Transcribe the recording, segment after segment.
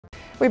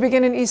We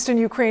begin in eastern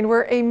Ukraine,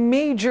 where a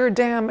major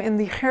dam in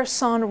the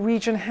Kherson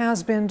region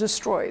has been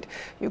destroyed.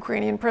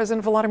 Ukrainian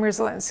President Volodymyr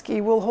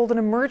Zelensky will hold an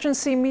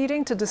emergency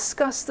meeting to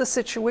discuss the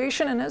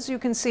situation. And as you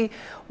can see,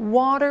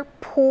 water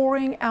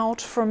pouring out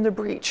from the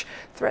breach,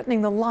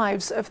 threatening the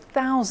lives of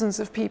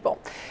thousands of people.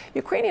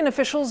 Ukrainian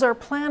officials are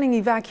planning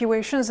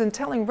evacuations and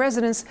telling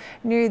residents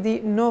near the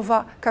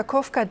Nova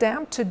Kakhovka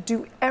Dam to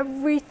do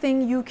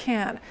everything you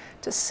can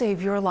to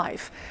save your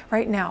life.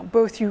 Right now,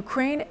 both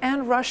Ukraine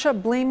and Russia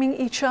blaming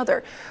each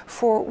other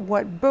for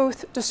what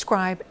both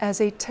describe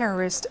as a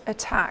terrorist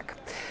attack.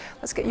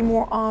 Let's get you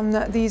more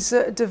on these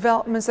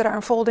developments that are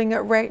unfolding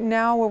right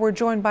now, where we're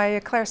joined by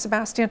Claire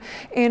Sebastian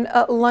in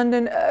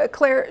London.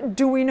 Claire,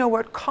 do we know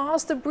what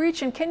caused the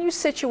breach, and can you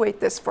situate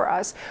this for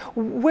us?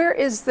 Where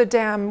is the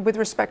dam with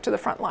respect to the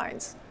front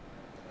lines?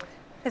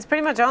 It's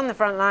pretty much on the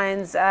front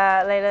lines,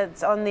 Layla.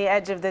 It's on the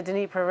edge of the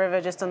Dnieper River,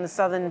 just on the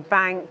southern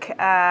bank,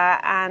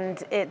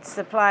 and it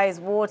supplies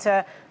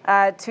water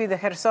to the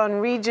Kherson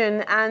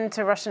region and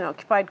to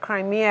Russian-occupied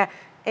Crimea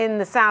in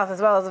the south,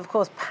 as well as, of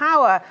course,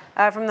 power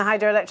from the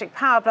hydroelectric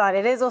power plant.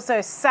 It is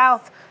also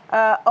south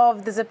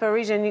of the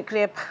Zaporizhzhia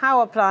nuclear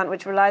power plant,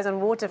 which relies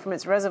on water from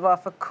its reservoir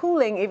for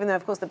cooling, even though,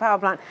 of course, the power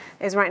plant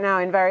is right now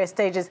in various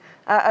stages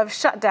of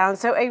shutdown.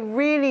 So a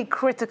really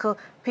critical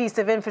piece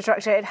of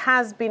infrastructure. It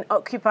has been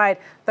occupied,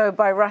 though,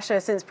 by Russia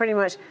since pretty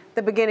much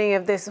the beginning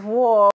of this war.